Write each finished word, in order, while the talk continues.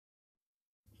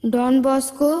Don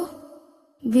Bosco,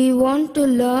 we want to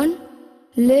learn,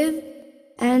 live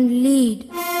and lead.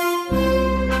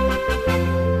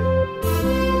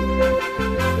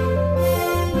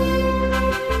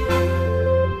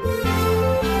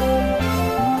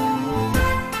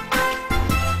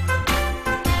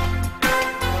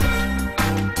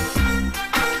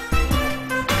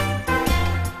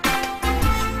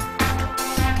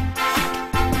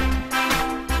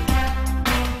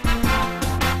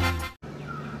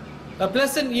 A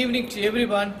pleasant evening to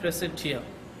everyone present here.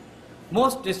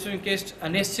 Most distinguished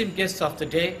and esteemed guests of the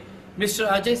day, Mr.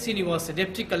 Ajay Srinivas, the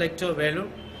Deputy Collector, Vellore,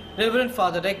 Reverend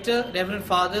Father Rector, Reverend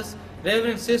Fathers,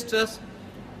 Reverend Sisters,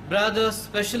 brothers,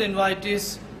 special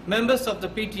invitees, members of the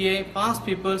PTA, past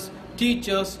pupils,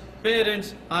 teachers,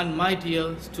 parents, and my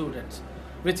dear students.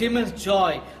 With immense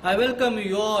joy, I welcome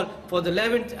you all for the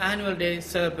 11th Annual Day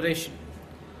celebration.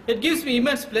 It gives me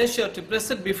immense pleasure to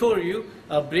present before you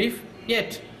a brief,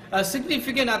 yet a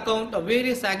significant account of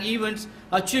various events,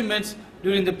 achievements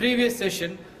during the previous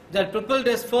session that propelled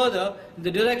us further in the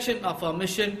direction of our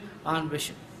mission and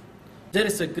vision. There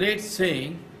is a great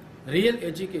saying, real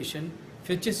education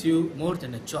fetches you more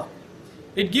than a job.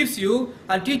 It gives you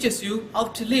and teaches you how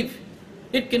to live.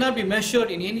 It cannot be measured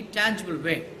in any tangible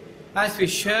way. As we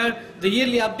share the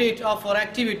yearly update of our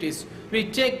activities, we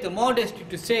take the modesty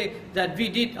to say that we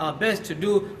did our best to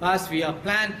do as we have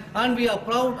planned, and we are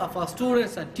proud of our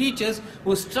students and teachers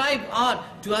who strive hard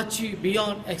to achieve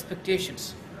beyond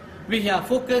expectations. We have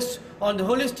focused on the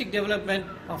holistic development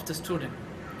of the student.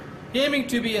 Aiming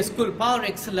to be a school par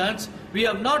excellence, we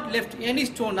have not left any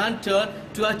stone unturned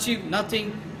to achieve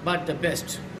nothing but the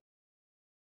best.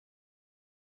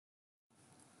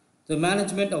 The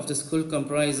management of the school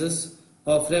comprises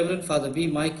of Reverend Father B.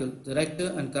 Michael, the Rector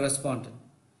and Correspondent,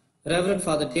 Reverend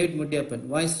Father David Mudiappan,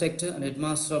 Vice Rector and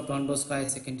Headmaster of Don Bosco Higher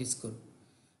Secondary School,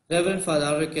 Reverend Father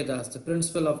Arvike Das, the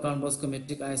Principal of Don Bosco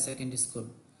Matric Higher Secondary School,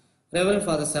 Reverend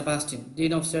Father Sebastian,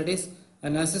 Dean of Studies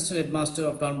and Assistant Headmaster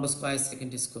of Don Bosco Higher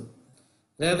Secondary School,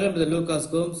 Reverend Brother Lucas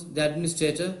Gomes, the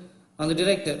Administrator and the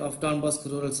Director of Don Bosco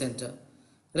Rural Center,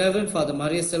 Reverend Father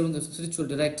Maria Selvam, the Spiritual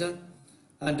Director,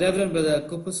 and Reverend Brother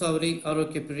Kuppusavri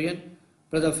Arokipirian,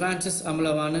 Brother Francis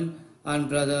Amalavanan, and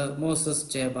Brother Moses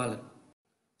Jayabalan.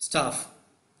 Staff.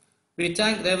 We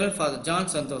thank Reverend Father John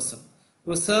Santosam,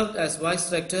 who served as Vice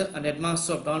Rector and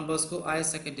Headmaster of Don Bosco Higher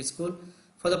Secondary School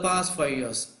for the past 5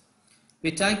 years.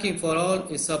 We thank him for all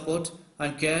his support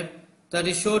and care that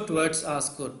he showed towards our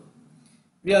school.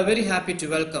 We are very happy to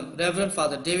welcome Reverend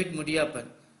Father David Mudiappan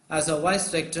as our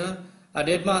Vice Rector and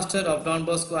Headmaster of Don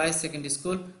Bosco Higher Secondary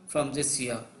School from this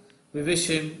year. We wish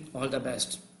him all the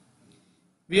best.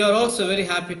 We are also very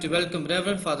happy to welcome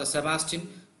Reverend Father Sebastian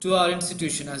to our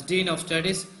institution as Dean of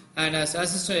Studies and as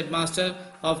Assistant Headmaster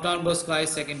of Don Bosco Higher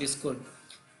Secondary School.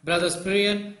 Brothers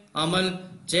Priyan, Amal,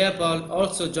 Jayapal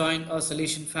also joined our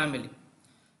Salesian family.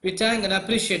 We thank and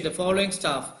appreciate the following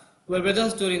staff who were with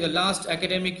us during the last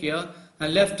academic year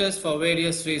and left us for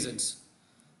various reasons.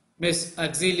 Ms.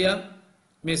 Auxilia,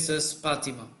 Mrs.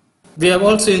 Fatima. We have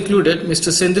also included Mr.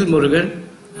 Sendil Murugan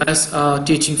as our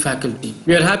teaching faculty.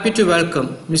 We are happy to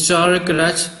welcome Mr.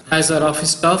 Arakaraj as our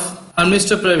office staff and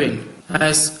Mr. Praveen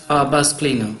as our bus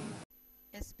cleaner.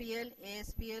 SPL,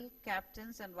 ASPL,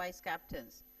 captains and vice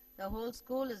captains. The whole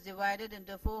school is divided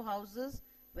into 4 houses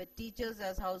with teachers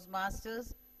as house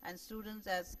masters and students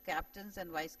as captains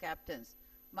and vice captains.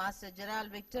 Master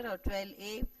Gerald Victor of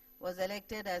 12A was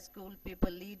elected as school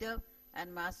people leader,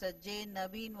 and Master J.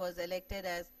 Naveen was elected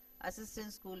as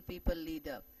assistant school people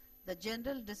leader. The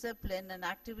general discipline and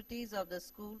activities of the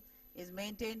school is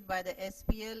maintained by the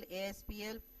SPL,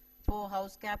 ASPL, 4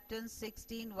 house captains,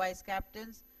 16 vice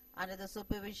captains under the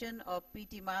supervision of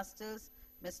PT Masters,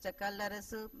 Mr.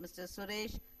 Kallarasu, Mr.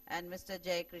 Suresh and Mr.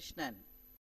 Jayakrishnan.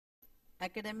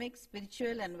 Academic,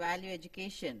 spiritual and value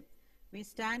education. We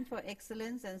stand for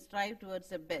excellence and strive towards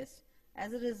the best.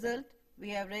 As a result,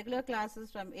 we have regular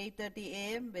classes from 8:30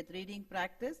 a.m. with reading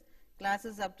practice,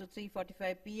 classes up to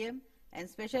 3:45 p.m. and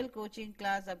special coaching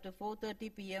class up to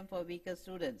 4:30 p.m. for weaker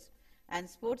students, and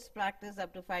sports practice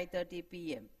up to 5:30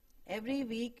 p.m. Every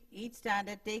week, each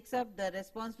standard takes up the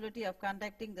responsibility of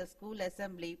conducting the school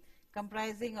assembly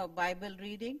comprising of Bible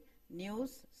reading,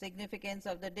 news, significance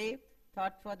of the day,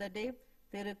 thought for the day,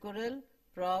 Thirukural,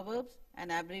 proverbs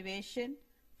and abbreviation,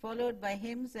 followed by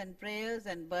hymns and prayers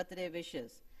and birthday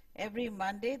wishes. Every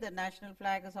Monday, the national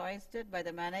flag is hoisted by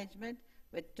the management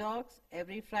with talks.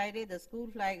 Every Friday, the school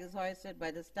flag is hoisted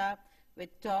by the staff with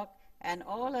talk, and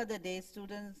all other days,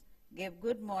 students give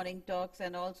good morning talks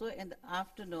and also in the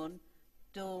afternoon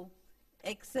to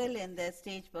excel in their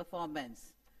stage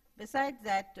performance. Besides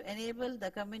that, to enable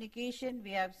the communication,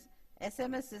 we have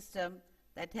SMS system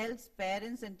that helps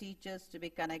parents and teachers to be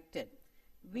connected.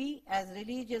 We, as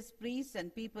religious priests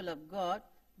and people of God,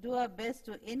 do our best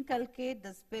to inculcate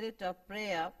the spirit of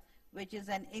prayer, which is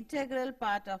an integral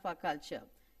part of our culture.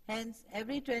 Hence,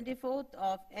 every 24th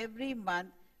of every month,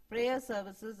 prayer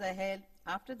services are held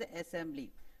after the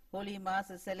assembly. Holy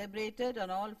Mass is celebrated on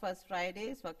all First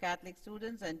Fridays for Catholic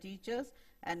students and teachers,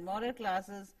 and moral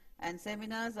classes and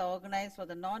seminars are organized for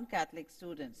the non-Catholic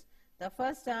students. The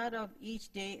first hour of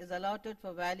each day is allotted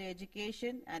for value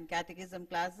education and catechism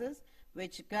classes,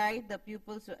 which guide the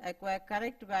pupils to acquire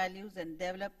correct values and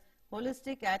develop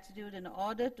holistic attitude in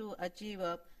order to achieve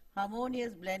a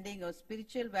harmonious blending of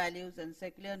spiritual values and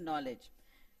secular knowledge.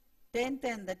 10th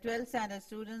and the 12th standard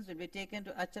students will be taken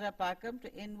to Acharapakam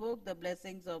to invoke the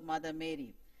blessings of Mother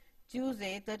Mary.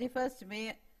 Tuesday, 31st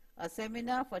May, a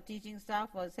seminar for teaching staff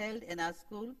was held in our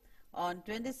school on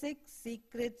 26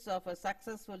 Secrets of a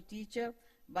Successful Teacher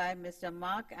by Mr.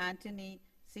 Mark Anthony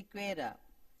Sequeira,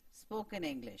 spoken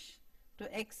English.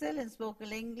 To excel in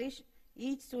spoken English,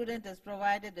 each student is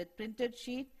provided a printed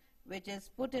sheet which is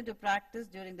put into practice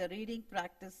during the reading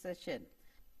practice session.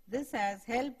 This has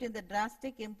helped in the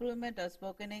drastic improvement of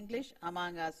spoken English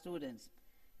among our students.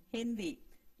 Hindi.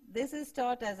 This is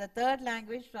taught as a third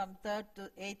language from 3rd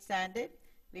to 8th standard.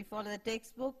 We follow the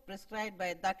textbook prescribed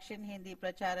by Dakshin Hindi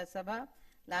Prachara Sabha.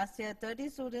 Last year, 30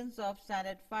 students of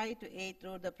standard 5 to 8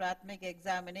 wrote the Pratmik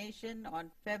examination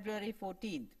on February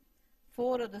 14th.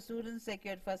 4 of the students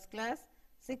secured first class,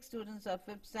 6 students of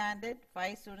 5th standard,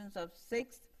 5 students of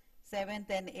 6th, 7th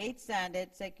and 8th standard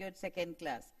secured second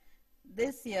class.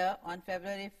 This year, on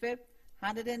February 5th,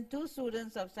 102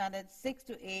 students of standard 6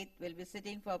 to 8 will be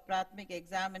sitting for Pratmik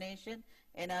examination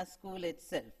in our school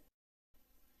itself.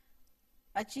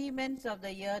 Achievements of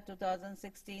the year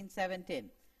 2016-17.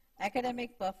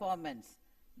 Academic performance.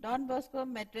 Don Bosco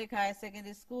Matric Higher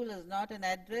Secondary School is not an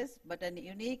address but a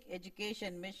unique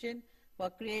education mission for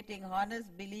creating honest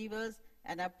believers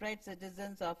and upright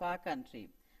citizens of our country.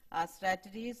 Our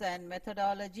strategies and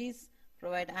methodologies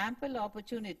provide ample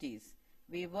opportunities.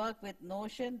 We work with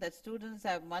notion that students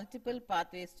have multiple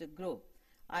pathways to grow.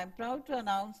 I am proud to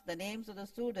announce the names of the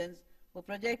students who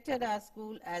projected our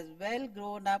school as well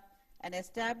grown up and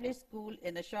established school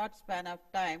in a short span of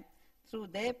time through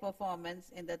their performance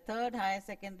in the 3rd Higher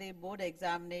Secondary Board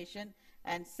Examination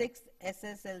and 6th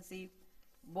SSLC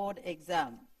Board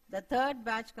Exam. The third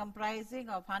batch, comprising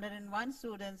of 101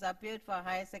 students, appeared for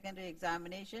higher secondary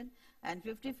examination, and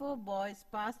 54 boys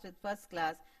passed with first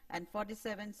class and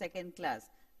 47 second class.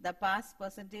 The pass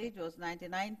percentage was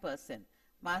 99%.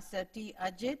 Master T.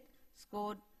 Ajit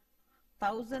scored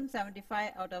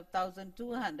 1075 out of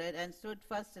 1200 and stood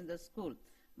first in the school.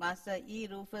 Master E.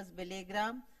 Rufus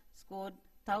Billigram scored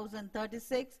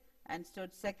 1036 and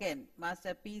stood second.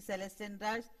 Master P. Celestin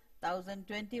Raj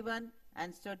 1021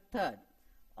 and stood third.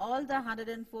 All the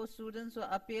 104 students who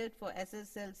appeared for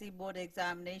SSLC board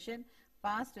examination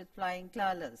passed with flying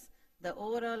colors. The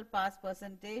overall pass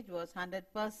percentage was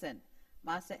 100%.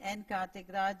 Master N.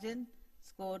 Karthik Rajan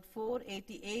scored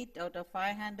 488 out of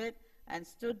 500 and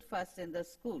stood first in the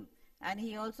school. And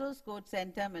he also scored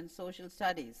centum in social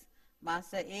studies.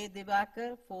 Master A.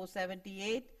 Divakar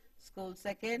 478, school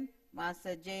second.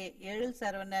 Master J. Eril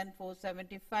Saravanan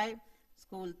 475,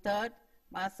 school third.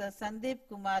 Master Sandeep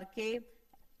Kumar K.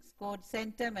 scored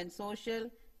centum and social,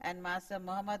 and Master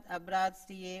Muhammad Abrad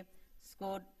CA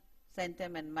scored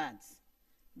centum and maths.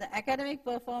 The academic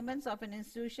performance of an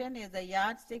institution is the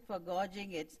yardstick for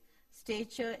gauging its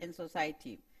stature in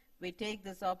society. We take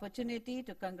this opportunity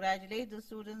to congratulate the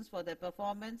students for their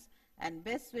performance and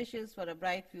best wishes for a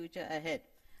bright future ahead.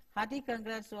 Hearty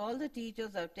congrats to all the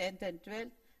teachers of 10th and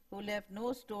 12th who left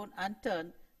no stone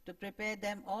unturned to prepare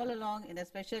them all along in a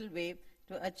special way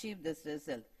to achieve this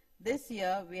result. This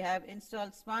year, we have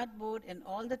installed smart board in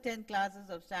all the 10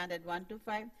 classes of standard 1 to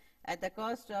 5 at the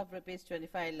cost of Rs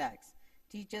 25 lakhs.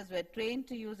 Teachers were trained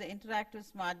to use the interactive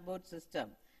smart board system.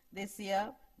 This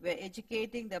year, we are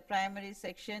educating the primary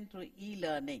section through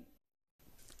e-learning.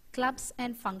 Clubs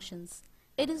and functions.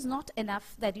 It is not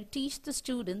enough that you teach the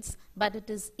students, but it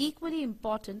is equally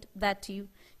important that you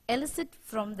elicit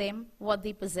from them what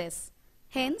they possess.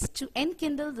 Hence, to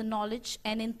enkindle the knowledge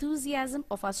and enthusiasm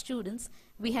of our students,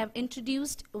 we have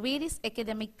introduced various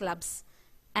academic clubs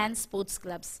and sports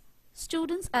clubs.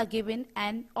 Students are given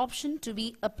an option to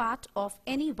be a part of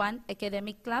any one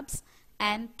academic clubs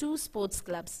and 2 sports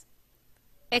clubs.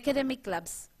 Academic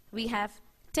clubs. We have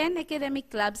 10 academic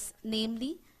clubs,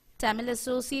 namely Tamil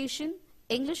Association,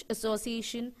 English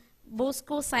Association,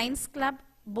 Bosco Science Club,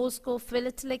 Bosco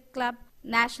Philatelic Club,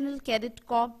 National Cadet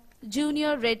Corps,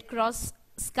 Junior Red Cross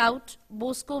Scout,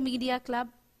 Bosco Media Club,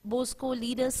 Bosco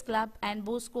Leaders Club and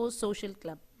Bosco Social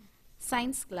Club.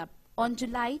 Science Club. On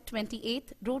July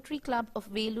 28th, Rotary Club of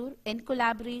Vellore, in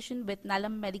collaboration with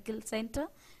Nalam Medical Center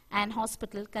and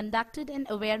Hospital, conducted an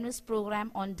awareness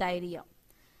program on diarrhea.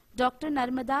 Dr.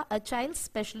 Narmada, a child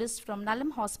specialist from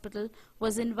Nalam Hospital,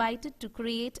 was invited to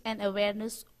create an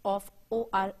awareness of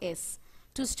ORS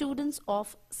to students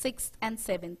of 6th and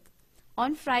 7th.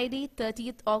 On Friday,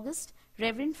 30th August,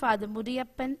 Reverend Father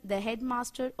Mudiyappan, the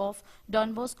headmaster of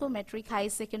Don Bosco Matric High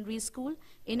Secondary School,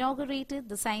 inaugurated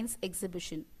the science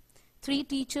exhibition. 3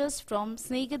 teachers from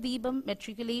Snegadibam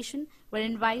Matriculation were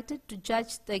invited to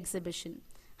judge the exhibition.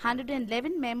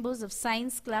 111 members of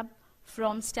Science Club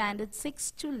from Standard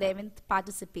 6 to 11th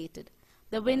participated.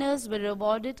 The winners were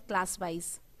awarded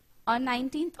class-wise. On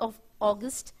 19th of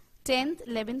August, 10th,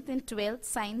 11th and 12th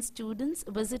science students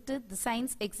visited the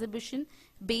science exhibition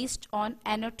based on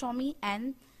anatomy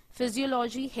and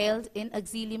physiology held in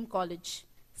Auxilium College.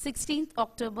 16th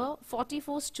October,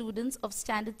 44 students of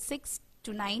Standard 6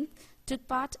 to 9th took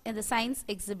part in the science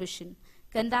exhibition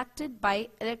conducted by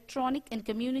Electronic and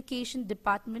Communication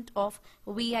Department of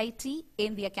VIT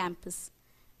in their campus.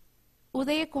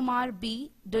 Udaya Kumar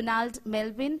B, Donald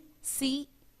Melvin C,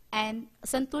 and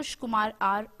Santosh Kumar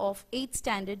R of 8th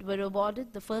standard were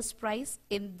awarded the first prize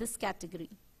in this category.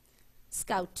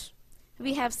 Scout.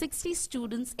 We have 60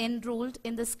 students enrolled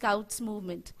in the Scouts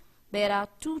movement. There are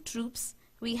 2 troops.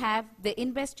 We have the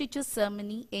investiture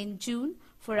ceremony in June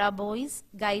for our boys,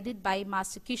 guided by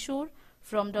Master Kishore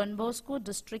from Don Bosco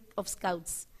District of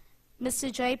Scouts.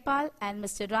 Mr. Jaipal and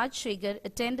Mr. Raj Shekhar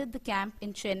attended the camp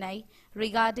in Chennai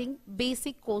regarding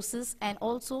basic courses and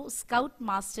also Scout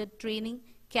Master Training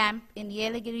Camp in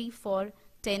Yelagiri for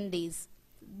 10 days.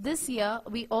 This year,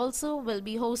 we also will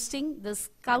be hosting the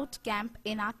Scout Camp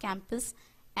in our campus,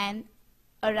 and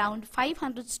around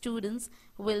 500 students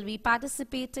will be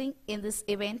participating in this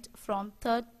event from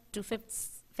 3rd to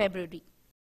 5th February.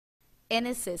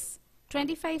 NSS.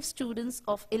 25 students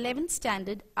of 11th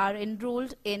standard are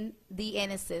enrolled in the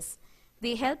NSS.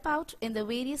 They help out in the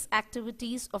various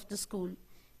activities of the school.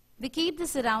 They keep the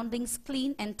surroundings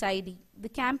clean and tidy. The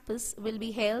campus will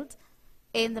be held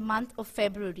in the month of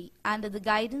February under the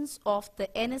guidance of the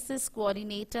NSS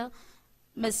coordinator,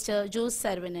 Mr. Jose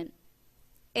Sarvanan.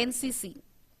 NCC.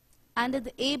 Under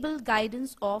the able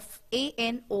guidance of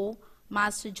ANO,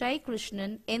 Master Jai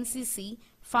Krishnan, NCC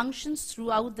functions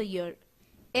throughout the year.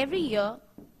 Every year,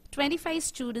 25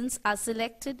 students are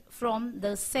selected from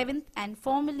the 7th and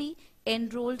formally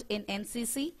enrolled in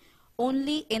NCC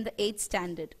only in the 8th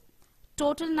standard.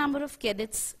 Total number of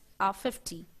cadets are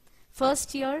 50.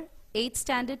 First year, 8th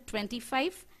standard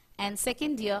 25 and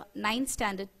second year, 9th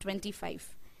standard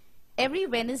 25. Every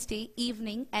Wednesday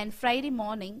evening and Friday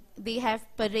morning, they have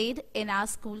parade in our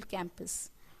school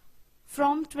campus.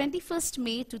 From 21st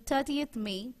May to 30th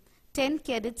May, 10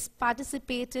 cadets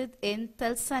participated in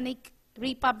Thalsanik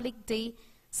Republic Day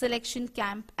selection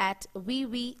camp at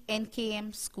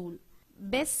VVNKM school.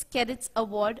 Best Cadets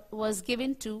Award was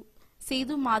given to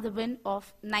Sedhu Madhavan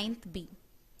of 9th B.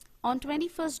 On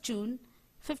 21st June,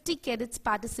 50 cadets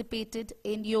participated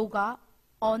in yoga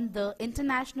on the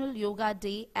International Yoga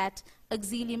Day at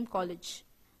Auxilium College.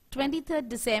 23rd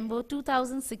December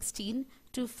 2016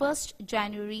 to 1st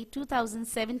January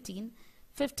 2017,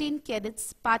 15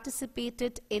 cadets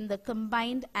participated in the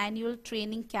combined annual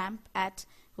training camp at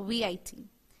VIT.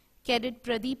 Cadet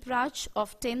Pradeep Raj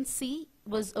of 10C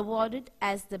was awarded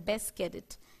as the best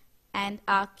cadet, and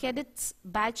our cadets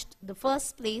badged the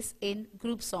first place in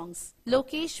group songs.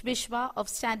 Lokesh Vishwa of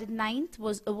Standard 9th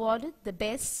was awarded the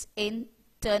best in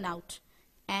turnout,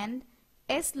 and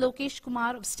S. Lokesh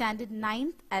Kumar of Standard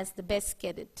 9th as the best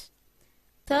cadet.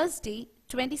 Thursday,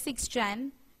 26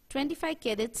 Jan, 25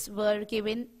 cadets were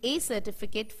given A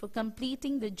certificate for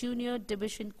completing the junior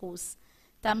division course.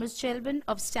 Tamil Chelvan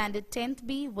of Standard 10th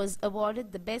B was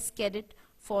awarded the best cadet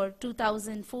for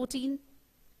 2014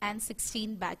 and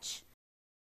 16 batch.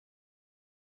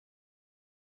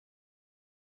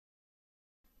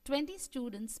 20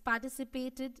 students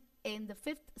participated in the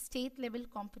 5th state level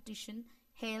competition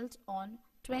held on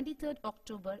 23rd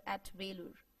October at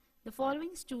Vellore. The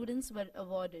following students were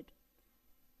awarded: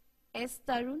 S.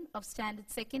 Tarun of Standard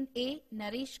 2nd A,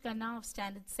 Naresh Khanna of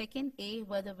Standard 2nd A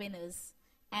were the winners,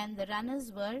 and the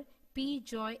runners were P.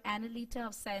 Joy Annalita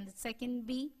of Standard 2nd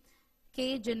B,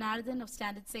 K. Janardhan of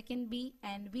Standard 2nd B,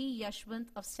 and V. Yashwant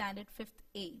of Standard 5th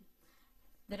A.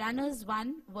 The runners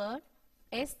won were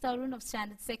S. Tarun of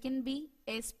Standard 2nd B,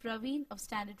 S. Praveen of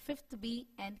Standard 5th B,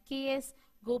 and K. S.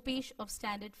 Gopesh of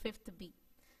Standard 5th B.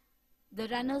 The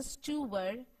runners 2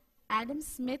 were Adam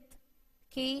Smith,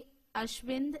 K.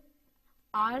 Ashwind,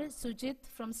 R. Sujit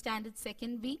from Standard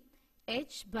 2nd B,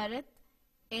 H. Bharat,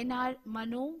 N.R.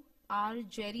 Mano, R.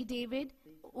 Jerry David,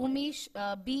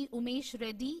 B. Umesh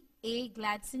Reddy, A.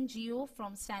 Gladson Geo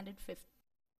from Standard 5th.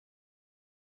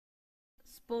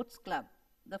 Sports Club.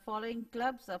 The following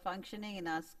clubs are functioning in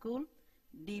our school: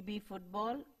 DB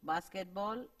Football,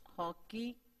 Basketball,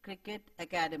 Hockey, Cricket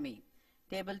Academy,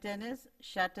 Table Tennis,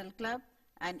 Shuttle Club,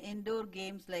 and indoor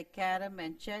games like Carom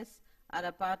and Chess are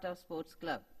a part of Sports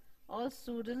Club. All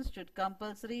students should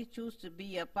compulsorily choose to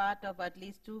be a part of at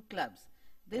least 2 clubs.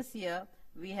 This year,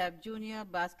 we have Junior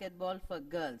Basketball for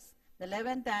girls. The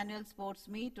 11th annual sports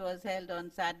meet was held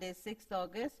on Saturday, 6th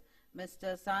August.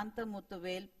 Mr. Santa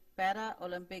Muthuvel,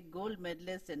 Para-Olympic gold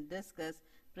medalist in discus,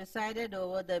 presided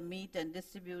over the meet and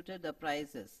distributed the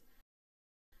prizes.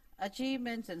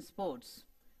 Achievements in sports.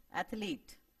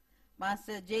 Athlete.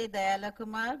 Master J.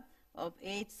 Dayalakumar of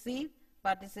 8C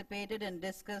participated in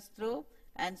discus throw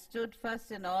and stood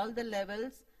first in all the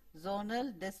levels,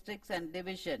 zonal, districts and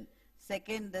division,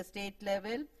 second the state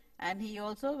level, and he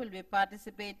also will be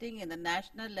participating in the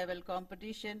national level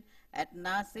competition at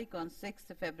Nasik on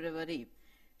 6th February.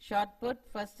 Shot put,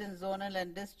 first in zonal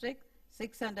and district,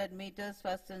 600 meters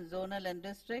first in zonal and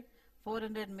district,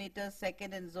 400 meters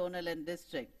second in zonal and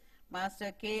district.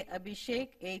 Master K.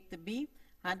 Abhishek, 8th B,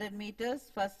 100 meters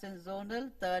first in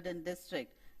zonal, third in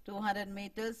district, 200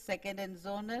 meters second in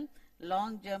zonal,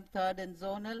 long jump third in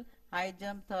zonal, high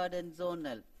jump third in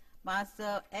zonal.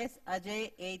 Master S.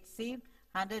 Ajay, 8C,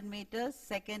 100 meters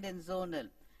second in zonal.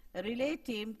 A relay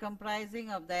team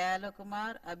comprising of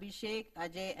Dayalakumar, Abhishek,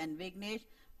 Ajay and Vignesh,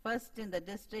 first in the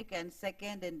district and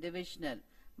second in divisional.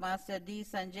 Master D.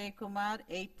 Sanjay Kumar,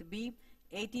 8th B,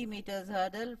 80 meters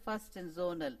hurdle, first in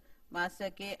zonal.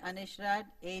 Master K. Anishrad,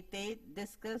 8th A,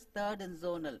 discus, third in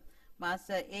zonal.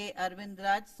 Master A. Arvind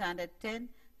Raj, standard 10,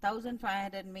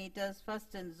 1500 meters,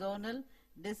 first in zonal,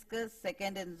 discus,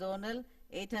 second in zonal,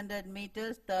 800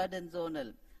 meters, third in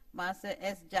zonal. Master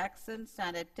S. Jackson,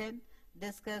 standard 10,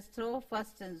 discus throw,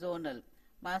 first in zonal.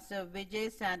 Master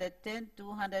Vijay, standard 10,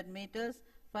 200 meters,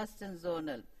 first in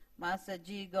zonal. Master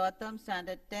G. Gautam,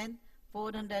 standard 10,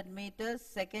 400 meters,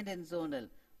 second in zonal.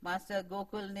 Master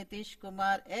Gokul Nitish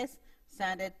Kumar S,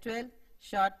 standard 12,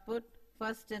 shot put,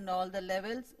 first in all the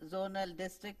levels, zonal,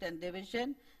 district and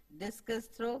division. Discus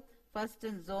throw, first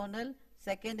in zonal,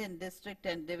 second in district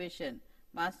and division.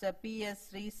 Master P. S.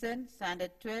 Reason,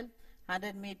 standard 12,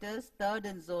 100 meters, third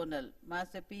in zonal.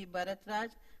 Master P. Bharatraj,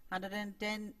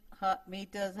 110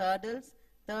 meters hurdles,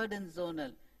 third in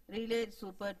zonal. Relay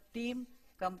super team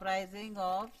comprising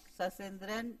of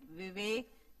Sasindran, Vivek,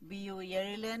 B.U.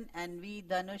 Yerilan and V.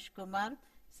 Dhanush Kumar,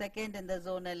 second in the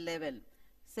zonal level.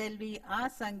 Selvi A.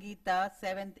 Sangeeta,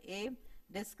 7th A,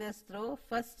 discus throw,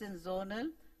 first in zonal,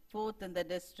 fourth in the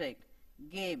district.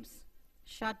 Games.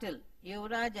 Shuttle.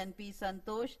 Yuvraj and P.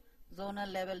 Santosh,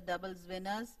 zonal level doubles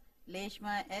winners.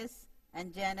 Leshma S.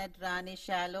 and Janet Rani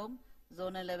Shalom,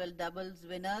 zonal level doubles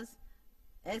winners.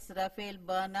 S. Rafael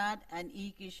Bernard and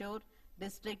E. Kishore,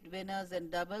 district winners in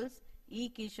doubles. E.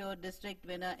 Kishore, district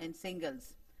winner in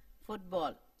singles.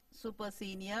 Football. Super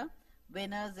Senior,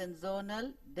 winners in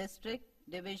zonal, district,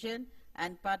 division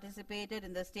and participated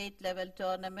in the state level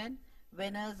tournament.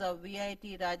 Winners of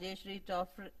VIT Rajeshri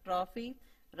Trophy,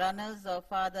 runners of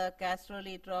Father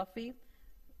Castroli Trophy.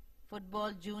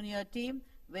 Football junior team,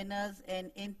 winners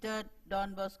in Inter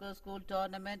Don Bosco School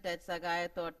tournament at Sagaya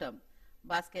Thotam.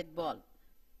 Basketball.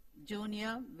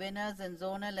 Junior, winners in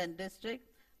zonal and district.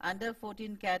 Under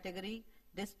 14 category,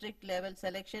 district level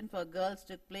selection for girls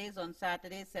took place on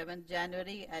Saturday, 7th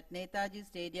January at Netaji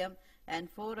Stadium, and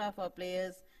 4 of our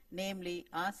players, namely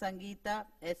R. Sangeeta,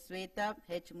 S. Sweta,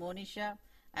 H. Monisha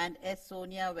and S.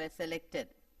 Sonia were selected.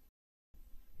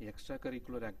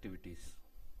 Extracurricular activities.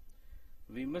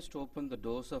 We must open the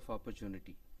doors of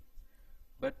opportunity,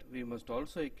 but we must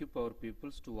also equip our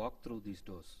pupils to walk through these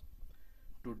doors.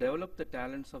 To develop the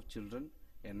talents of children,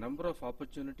 a number of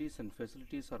opportunities and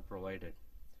facilities are provided.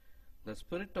 The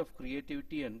spirit of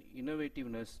creativity and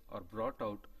innovativeness are brought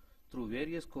out through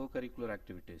various co-curricular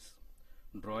activities.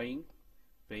 Drawing,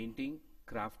 painting,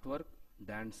 craft work,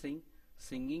 dancing,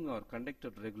 singing are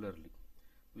conducted regularly.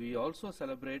 We also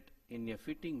celebrate in a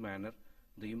fitting manner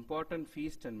the important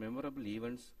feast and memorable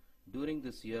events during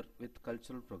this year with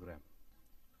cultural program.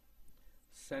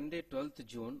 Sunday, 12th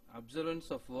June, observance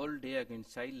of World Day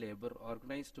Against Child Labour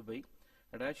organized by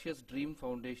Audacious Dream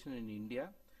Foundation in India.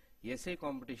 Essay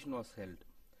competition was held.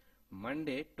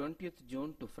 Monday, 20th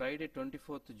June to Friday,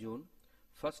 24th June,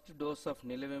 first dose of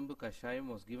Nilavembu Kashayam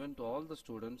was given to all the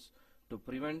students to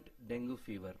prevent dengue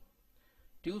fever.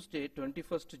 Tuesday,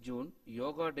 21st June,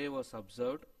 Yoga Day was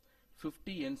observed.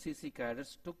 50 NCC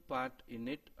cadets took part in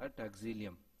it at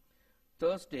Auxilium.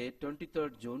 Thursday,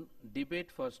 23rd June,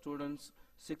 debate for students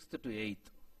 6th to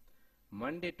 8th.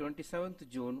 Monday, 27th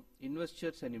June,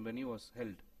 investiture ceremony was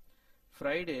held.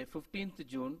 Friday, 15th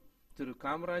June, Thiru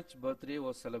Kamaraj's birthday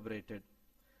was celebrated.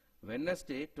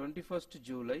 Wednesday, 21st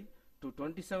July to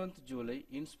 27th July,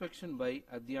 inspection by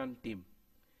Adyan team.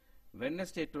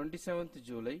 Wednesday, 27th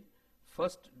July,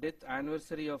 first death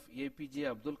anniversary of APJ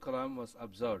Abdul Kalam was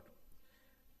observed.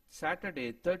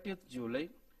 Saturday, 30th July,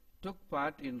 took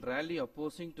part in rally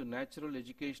opposing to Natural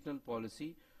Educational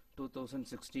Policy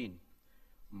 2016.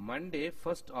 Monday,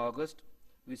 1st August,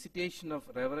 visitation of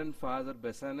Reverend Father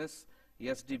Besanas,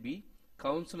 SDB,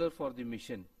 Counselor for the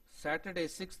Mission. Saturday,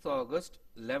 6th August,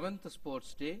 11th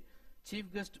Sports Day, Chief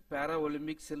Guest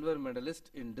Para-Olympic Silver Medalist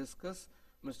in Discus,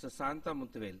 Mr. Santa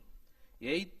Muthuvel.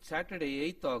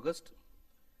 Saturday, 8th August,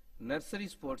 Nursery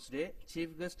Sports Day,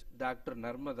 Chief Guest Dr.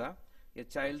 Narmada, a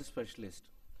child specialist.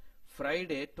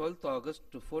 Friday, 12th August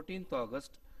to 14th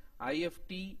August,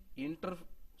 IFT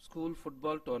Inter-School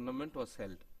Football Tournament was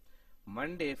held.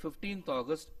 Monday, 15th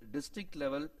August, district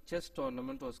level chess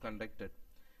tournament was conducted.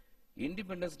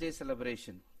 Independence Day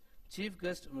celebration. Chief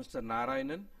guest Mr.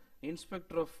 Narayanan,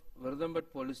 Inspector of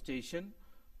Virdhambat Police Station,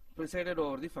 presided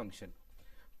over the function.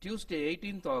 Tuesday,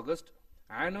 18th August,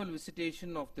 annual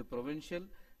visitation of the Provincial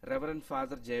Reverend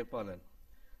Father Jayapalan.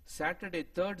 Saturday,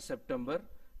 3rd September,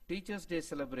 Teachers' Day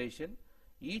celebration.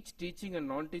 Each teaching and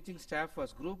non-teaching staff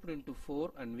was grouped into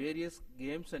 4 and various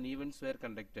games and events were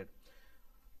conducted.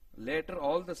 Later,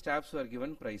 all the staffs were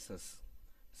given prizes.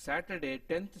 Saturday,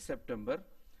 10th September,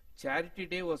 Charity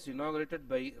Day was inaugurated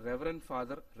by Reverend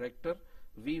Father Rector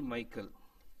V. Michael.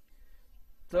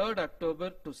 3rd October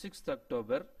to 6th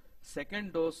October,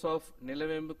 second dose of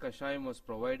Nilavembu Kashayam was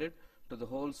provided to the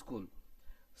whole school.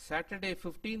 Saturday,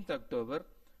 15th October,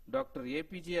 Dr.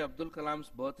 APJ Abdul Kalam's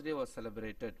birthday was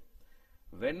celebrated.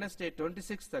 Wednesday,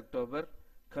 26th October,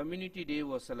 Community Day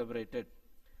was celebrated.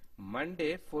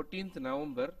 Monday, 14th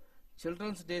November,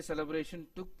 Children's Day celebration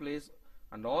took place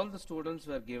and all the students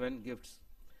were given gifts.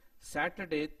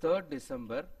 Saturday, 3rd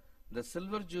December, the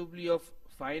Silver Jubilee of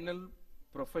Final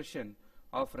Profession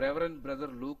of Reverend Brother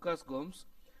Lucas Gomes,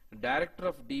 Director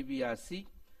of DBRC,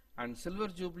 and Silver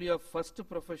Jubilee of First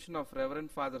Profession of Reverend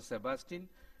Father Sebastian,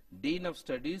 Dean of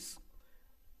Studies,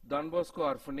 Don Bosco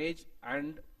Orphanage,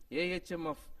 and AHM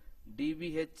of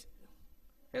DBHSS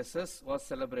was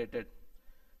celebrated.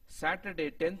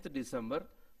 Saturday, 10th December,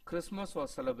 Christmas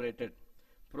was celebrated.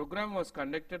 Program was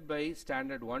conducted by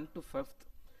Standard 1 to 5th.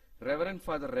 Reverend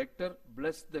Father Rector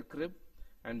blessed the crib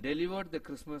and delivered the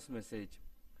Christmas message.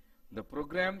 The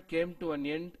program came to an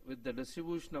end with the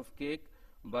distribution of cake,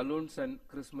 balloons and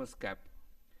Christmas cap.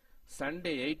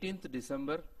 Sunday, 18th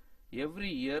December, every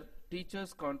year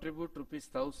teachers contribute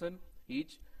 ₹1,000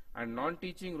 each and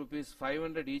non-teaching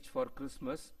 ₹500 each for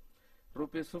Christmas.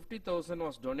 ₹50,000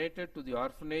 was donated to the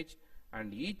orphanage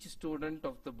and each student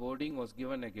of the boarding was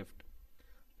given a gift.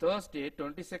 Thursday,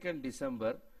 22nd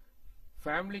December,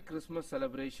 family Christmas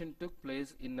celebration took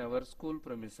place in our school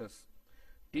premises.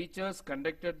 Teachers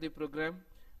conducted the program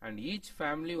and each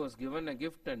family was given a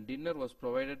gift and dinner was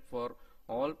provided for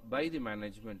all by the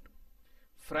management.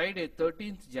 Friday,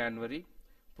 13th January,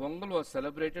 Pongal was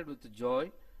celebrated with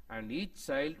joy and each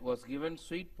child was given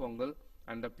sweet Pongal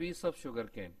and a piece of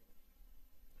sugarcane.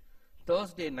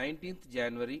 Thursday, 19th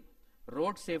January,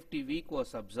 Road Safety Week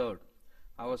was observed.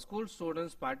 Our school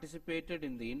students participated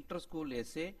in the inter-school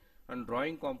essay and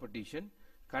drawing competition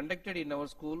conducted in our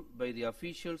school by the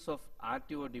officials of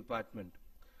RTO department.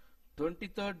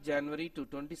 23rd January to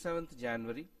 27th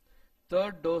January,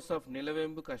 third dose of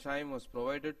Nilavembu Kashayam was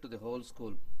provided to the whole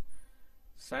school.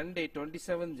 Sunday,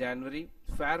 27th January,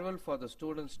 farewell for the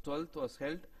students' 12th was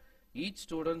held. Each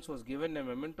student was given a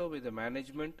memento by the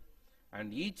management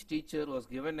and each teacher was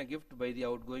given a gift by the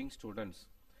outgoing students.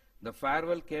 The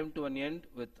farewell came to an end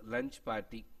with lunch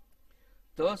party.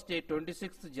 Thursday,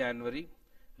 26th January,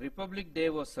 Republic Day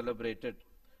was celebrated.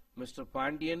 Mr.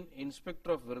 Pandian,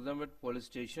 Inspector of Virdhambat Police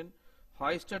Station,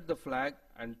 hoisted the flag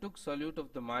and took salute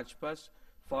of the march past,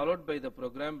 followed by the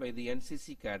program by the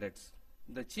NCC cadets.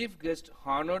 The chief guest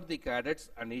honored the cadets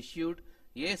and issued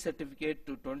a certificate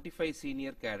to 25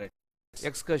 senior cadets.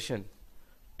 Excursion.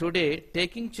 Today,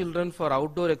 taking children for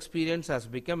outdoor experience has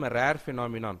become a rare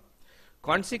phenomenon.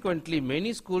 Consequently,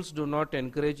 many schools do not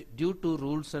encourage due to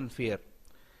rules and fear.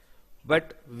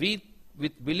 But we,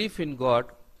 with belief in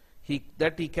God,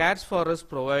 that He cares for us,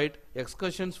 provide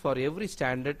excursions for every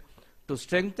standard to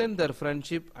strengthen their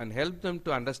friendship and help them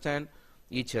to understand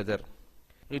each other.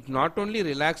 It not only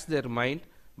relaxes their mind,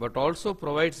 but also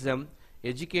provides them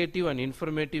educative and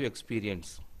informative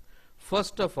experience.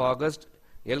 1st of August,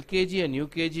 LKG and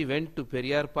UKG went to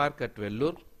Periyar Park at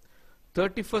Vellore.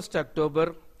 31st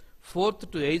October,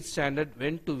 4th to 8th standard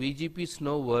went to VGP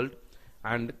Snow World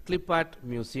and Clip Art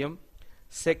Museum.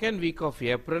 2nd week of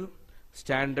April,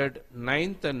 standard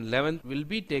 9th and 11th will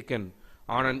be taken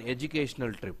on an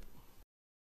educational trip.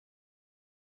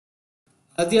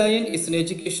 Adhyayan is an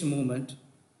education movement,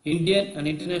 Indian and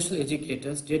international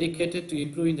educators dedicated to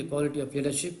improving the quality of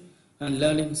leadership and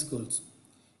learning in schools.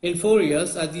 In 4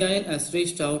 years, Adhyayan has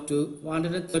reached out to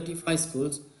 135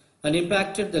 schools and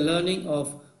impacted the learning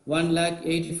of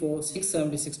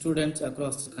 1,84,676 students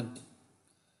across the country.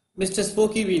 Mr.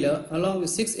 Spokey Wheeler, along with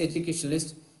 6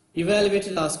 educationalists,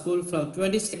 evaluated our school from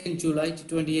 22nd July to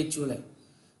 28th July.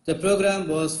 The program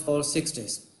was for 6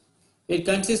 days. It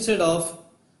consisted of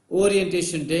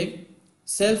Orientation Day,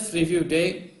 Self-Review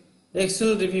Day,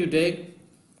 External Review Day,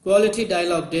 Quality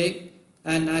Dialogue Day,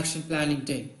 and Action Planning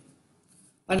Day.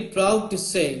 I am proud to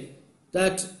say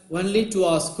that only to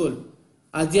our school,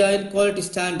 Adhyayan Quality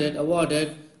Standard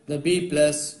awarded the B+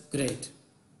 grade.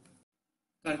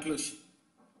 Conclusion.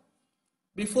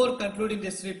 Before concluding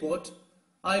this report,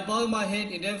 I bow my head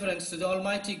in reverence to the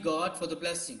Almighty God for the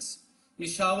blessings He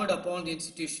showered upon the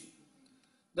institution.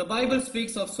 The Bible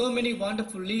speaks of so many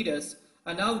wonderful leaders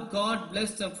and how God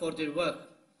blessed them for their work.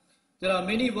 There are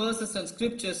many verses and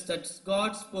scriptures that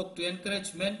God spoke to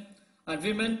encourage men and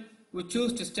women who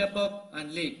choose to step up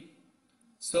and lead.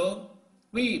 So,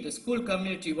 we, the school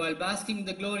community, while basking in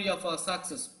the glory of our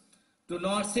success, do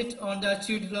not sit on the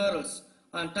achieved laurels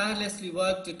and tirelessly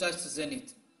work to touch the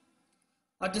zenith.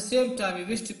 At the same time, we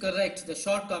wish to correct the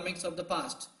shortcomings of the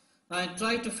past and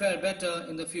try to fare better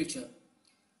in the future.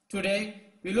 Today,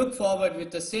 we look forward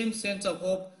with the same sense of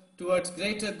hope towards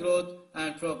greater growth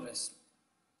and progress.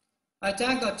 I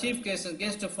thank our Chief Guest and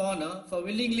Guest of Honor for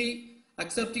willingly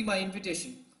accepting my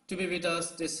invitation to be with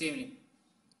us this evening.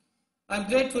 I am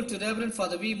grateful to Reverend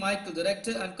Father V. Michael, the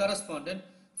Rector and Correspondent,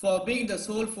 for being the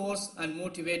sole force and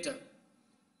motivator.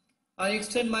 I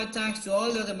extend my thanks to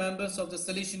all the other members of the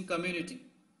Salesian community.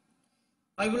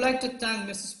 I would like to thank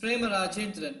Mrs. Prema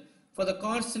Rajendran for the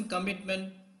constant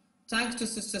commitment. Thanks to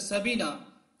Sister Sabina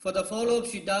for the follow-up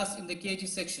she does in the KG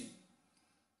section.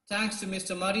 Thanks to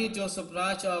Mr. Maria Joseph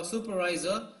Raj, our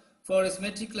supervisor, for his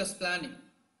meticulous planning.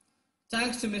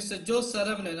 Thanks to Mr. Joe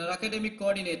Saravanan, our academic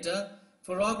coordinator,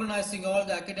 for organizing all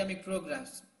the academic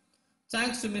programs.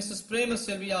 Thanks to Mrs. Prema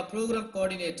Selvi, our program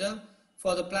coordinator,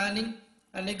 for the planning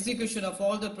and execution of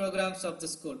all the programs of the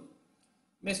school.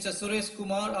 Mr. Suresh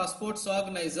Kumar, our sports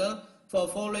organizer, for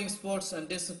following sports and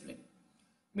discipline.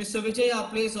 Mr. Vijay, our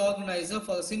place organizer,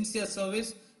 for the sincere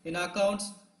service in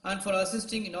accounts and for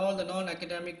assisting in all the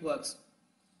non-academic works.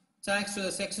 Thanks to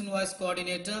the section-wise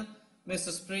coordinator,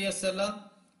 Mrs. Priya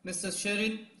Sella, Mrs.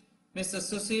 Sherin, Mr.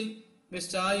 Susil,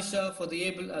 Mr. Aisha for the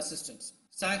able assistance.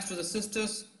 Thanks to the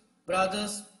sisters,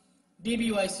 brothers,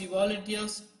 DBYC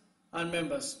volunteers and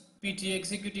members, PTA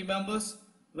executive members,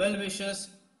 well-wishers,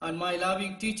 and my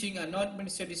loving teaching and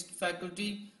non-administrative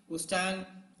faculty who stand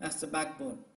as the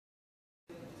backbone.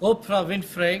 Oprah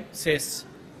Winfrey says,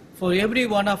 "For every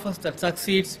one of us that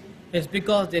succeeds, it's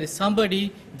because there is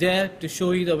somebody there to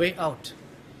show you the way out."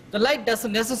 The light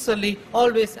doesn't necessarily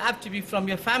always have to be from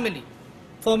your family.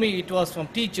 For me, it was from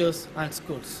teachers and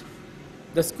schools.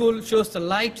 The school shows the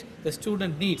light the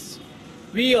student needs.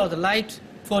 We are the light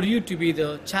for you to be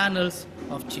the channels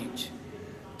of change.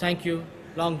 Thank you.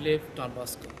 Long live Don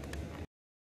Bosco.